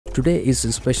Today is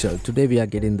special. Today we are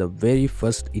getting the very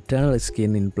first Eternal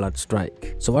skin in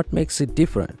Bloodstrike. So what makes it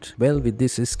different? Well, with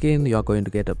this skin you are going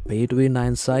to get a pay to win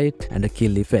hindsight and a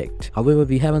kill effect. However,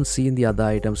 we haven't seen the other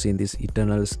items in this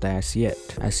Eternal stash yet.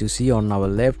 As you see on our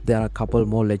left, there are a couple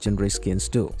more legendary skins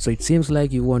too. So it seems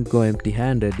like you won't go empty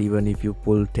handed even if you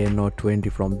pull 10 or 20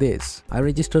 from this. I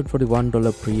registered for the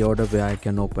 $1 pre-order where I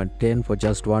can open 10 for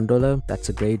just $1. That's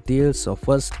a great deal. So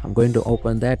first I'm going to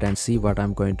open that and see what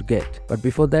I'm going to get. But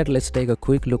before that, let's take a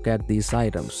quick look at these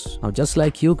items. Now, just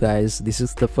like you guys, this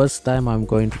is the first time I'm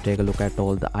going to take a look at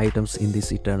all the items in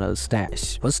this Eternal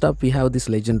stash. First up, we have this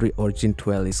legendary Origin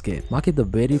 12 skin. Marking the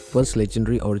very first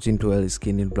legendary Origin 12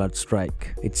 skin in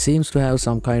Bloodstrike. It seems to have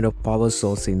some kind of power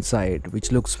source inside,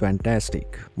 which looks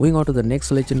fantastic. Moving on to the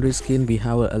next legendary skin, we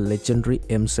have a legendary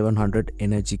M700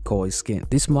 Energy Core skin.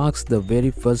 This marks the very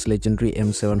first legendary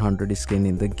M700 skin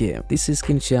in the game. This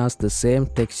skin shares the same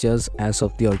textures as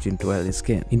of the Origin 12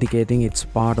 skin, indicating it's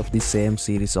part of the same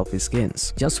series of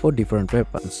skins, just for different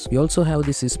weapons. We also have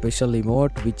this special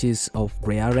emote, which is of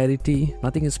rare rarity.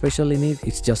 Nothing special in it,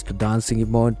 it's just a dancing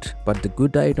emote, but the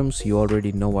good items, you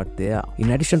already know what they are.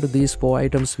 In addition to these 4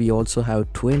 items, we also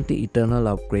have 20 Eternal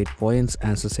upgrade points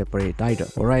as a separate item.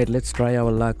 Alright, let's try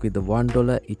our luck with the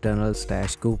 $1 Eternal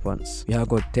stash coupons. We have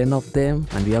got 10 of them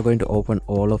and we are going to open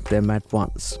all of them at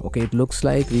once. Okay, it looks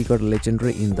like we got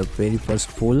legendary in the very first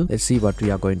pull. Let's see what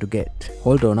we are going to get.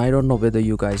 Hold on, I don't know whether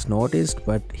you guys noticed,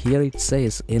 but here it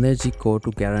says energy core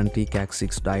to guarantee KAG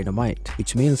 6 Dynamite,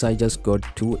 which means I just got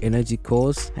 2 energy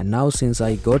cores, and now since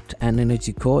I got an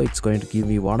energy core, it's going to give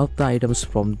me one of the items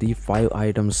from the 5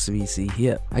 items we see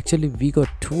here. Actually, we got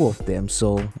 2 of them,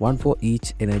 so 1 for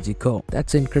each energy core.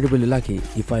 That's incredibly lucky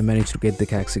if I manage to get the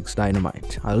KAG 6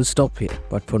 Dynamite. I'll stop here,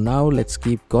 but for now let's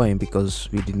keep going because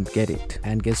we didn't get it.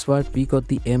 And guess what? We got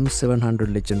the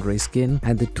M700 legendary skin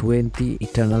and the 20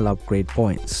 Eternal upgrade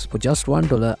points. For just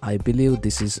 $1, I believe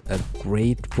this is a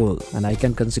great pull and I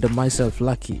can consider myself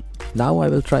lucky. Now I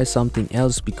will try something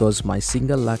else because my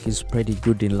single luck is pretty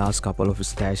good in last couple of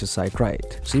stashes I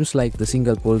tried. Seems like the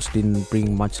single pulls didn't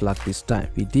bring much luck this time.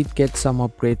 We did get some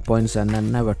upgrade points and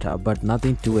an avatar, but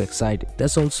nothing too exciting.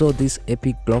 There's also this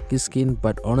epic Glock skin,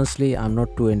 but honestly I'm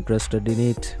not too interested in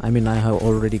it. I mean, I have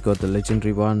already got the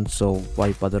legendary one, so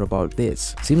why bother about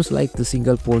this? Seems like the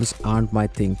single pulls aren't my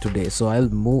thing today, so I'll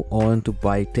move on to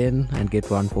buy 10 and get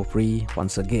 1 for free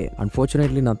once again.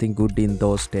 Unfortunately, nothing good in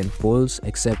those 10 pulls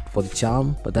except for the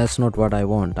charm, but that's not what I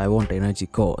want. I want energy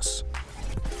cores.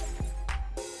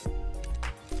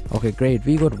 Okay, great.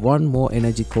 We got 1 more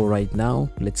energy core right now.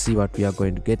 Let's see what we are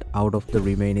going to get out of the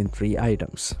remaining 3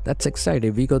 items. That's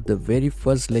exciting. We got the very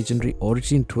first legendary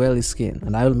Origin 12 skin,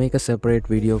 and I will make a separate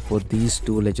video for these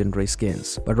 2 legendary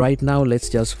skins. But right now, let's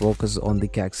just focus on the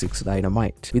KAG 6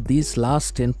 Dynamite. With these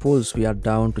last 10 pulls, we are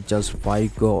down to just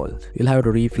 5 gold. We'll have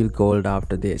to refill gold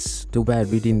after this. Too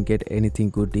bad we didn't get anything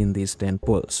good in these 10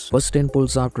 pulls. First 10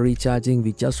 pulls after recharging,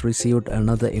 we just received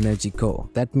another energy core.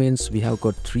 That means we have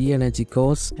got 3 energy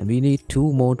cores, and we need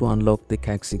 2 more to unlock the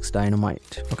KAG 6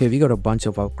 Dynamite. Okay, we got a bunch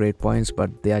of upgrade points,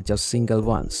 but they are just single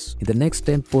ones. In the next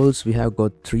 10 pulls, we have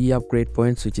got 3 upgrade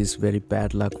points, which is very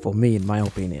bad luck for me in my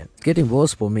opinion. It's getting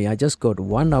worse for me. I just got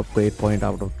 1 upgrade point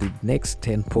out of the next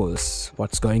 10 pulls.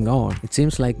 What's going on? It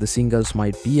seems like the singles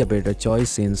might be a better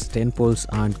choice since 10 pulls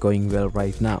aren't going well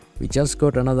right now. We just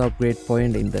got another upgrade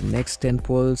point in the next 10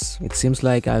 pulls. It seems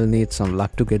like I'll need some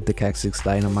luck to get the KAG 6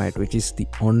 Dynamite, which is the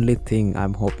only thing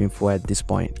I'm hoping for at this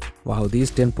point. Wow,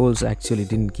 these 10 pulls actually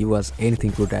didn't give us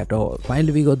anything good at all.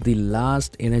 Finally, we got the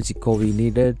last energy core we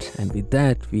needed, and with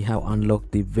that, we have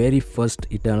unlocked the very first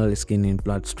Eternal skin in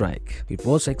Bloodstrike. It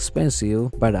was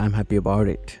expensive, but I'm happy about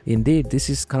it. Indeed, this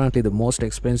is currently the most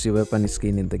expensive weapon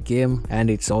skin in the game, and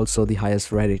it's also the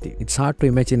highest rarity. It's hard to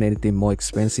imagine anything more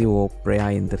expensive or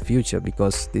rare in the future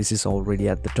because this is already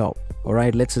at the top.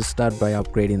 Alright, let's start by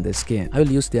upgrading the skin. I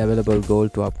will use the available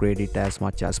gold to upgrade it as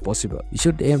much as possible. We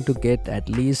should aim to get at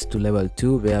least to level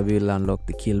 2 where we will unlock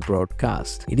the kill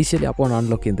broadcast. Initially, upon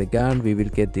unlocking the gun, we will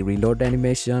get the reload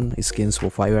animation, skins for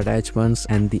 5 attachments,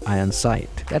 and the iron sight.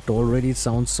 That already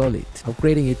sounds solid.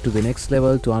 Upgrading it to the next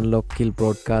level to unlock kill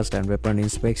broadcast and weapon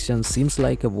inspection seems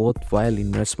like a worthwhile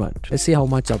investment. Let's see how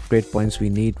much upgrade points we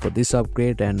need for this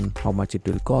upgrade and how much it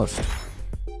will cost.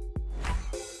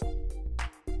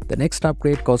 The next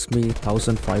upgrade cost me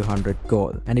 1500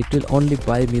 gold and it will only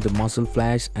buy me the muzzle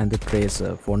flash and the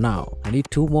tracer for now. I need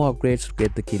 2 more upgrades to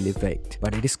get the kill effect,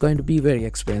 but it is going to be very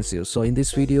expensive. So in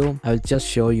this video, I'll just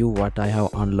show you what I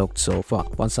have unlocked so far.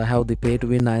 Once I have the pay to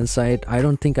win iron sight, I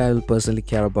don't think I will personally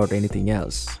care about anything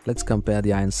else. Let's compare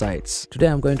the iron sights. Today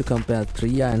I'm going to compare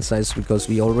 3 iron sights because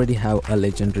we already have a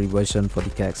legendary version for the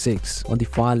KAG 6. On the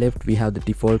far left we have the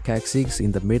default KAG 6,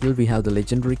 in the middle we have the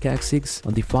legendary KAG 6,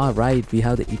 on the far right we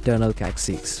have the eternal KAG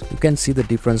 6. You can see the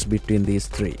difference between these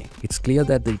 3. It's clear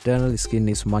that the eternal skin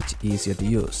is much easier to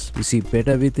use. You see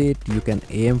better with it, you can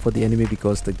aim for the enemy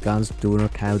because the guns do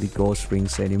not have the ghost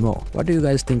rings anymore. What do you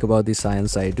guys think about this iron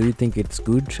sight? Do you think it's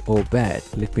good or bad?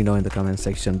 Let me know in the comment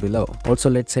section below.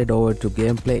 Also, let's head over to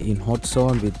gameplay in hot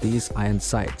zone with these iron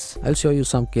sights. I'll show you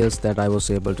some kills that I was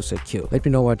able to secure. Let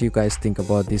me know what you guys think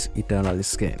about this eternal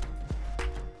skin.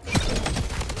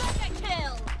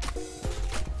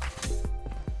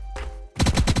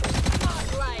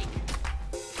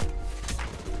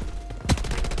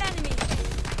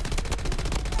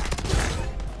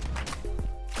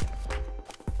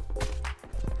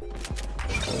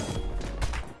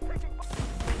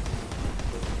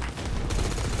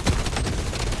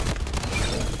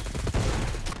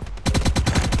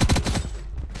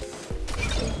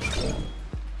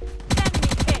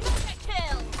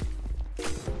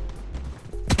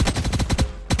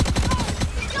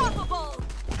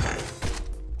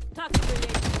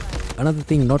 Another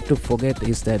thing not to forget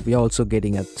is that we are also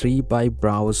getting a 3x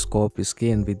Bravo scope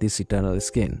skin with this eternal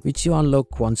skin, which you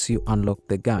unlock once you unlock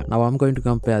the gun. Now I'm going to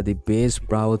compare the base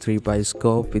Bravo 3x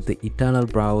scope with the eternal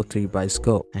Bravo 3x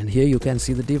scope, and here you can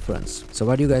see the difference. So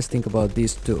what do you guys think about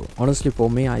these two? Honestly,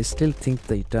 for me, I still think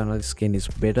the eternal skin is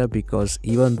better because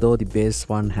even though the base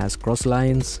one has cross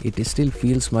lines, it still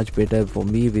feels much better for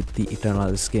me with the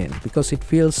eternal skin because it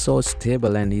feels so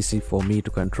stable and easy for me to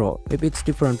control. Maybe it's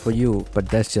different for you, but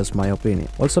that's just my opinion.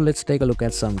 Also, let's take a look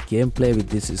at some gameplay with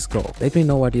this scope. Let me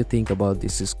know what you think about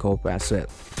this scope as well.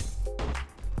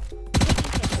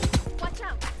 Watch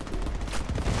out.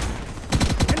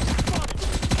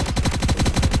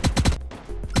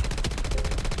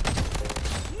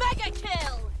 Mega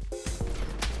kill.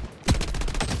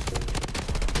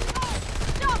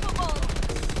 Unstoppable.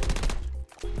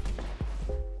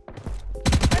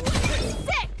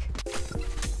 Sick.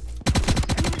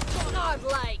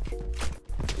 Godlike.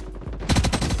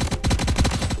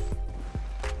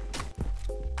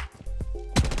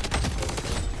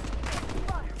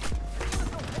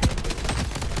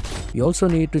 We also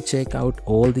need to check out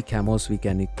all the camos we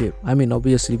can equip. I mean,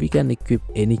 obviously we can equip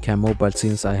any camo, but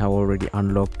since I have already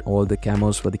unlocked all the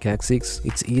camos for the KAG 6,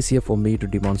 it's easier for me to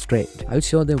demonstrate. I'll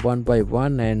show them one by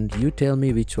one and you tell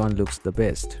me which one looks the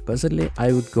best. Personally,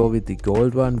 I would go with the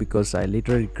gold one because I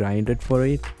literally grinded for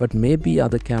it, but maybe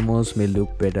other camos may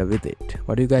look better with it.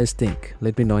 What do you guys think?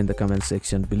 Let me know in the comment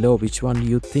section below which one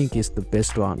you think is the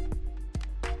best one.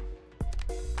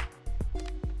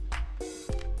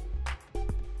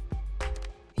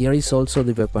 Here is also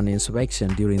the weapon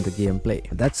inspection during the gameplay.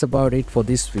 That's about it for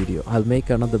this video. I'll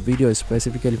make another video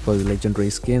specifically for the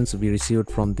legendary skins we received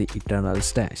from the eternal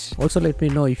stash. Also, let me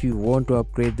know if you want to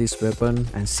upgrade this weapon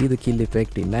and see the kill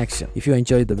effect in action. If you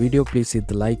enjoyed the video, please hit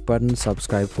the like button,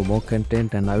 subscribe for more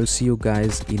content, and I will see you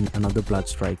guys in another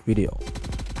Bloodstrike video.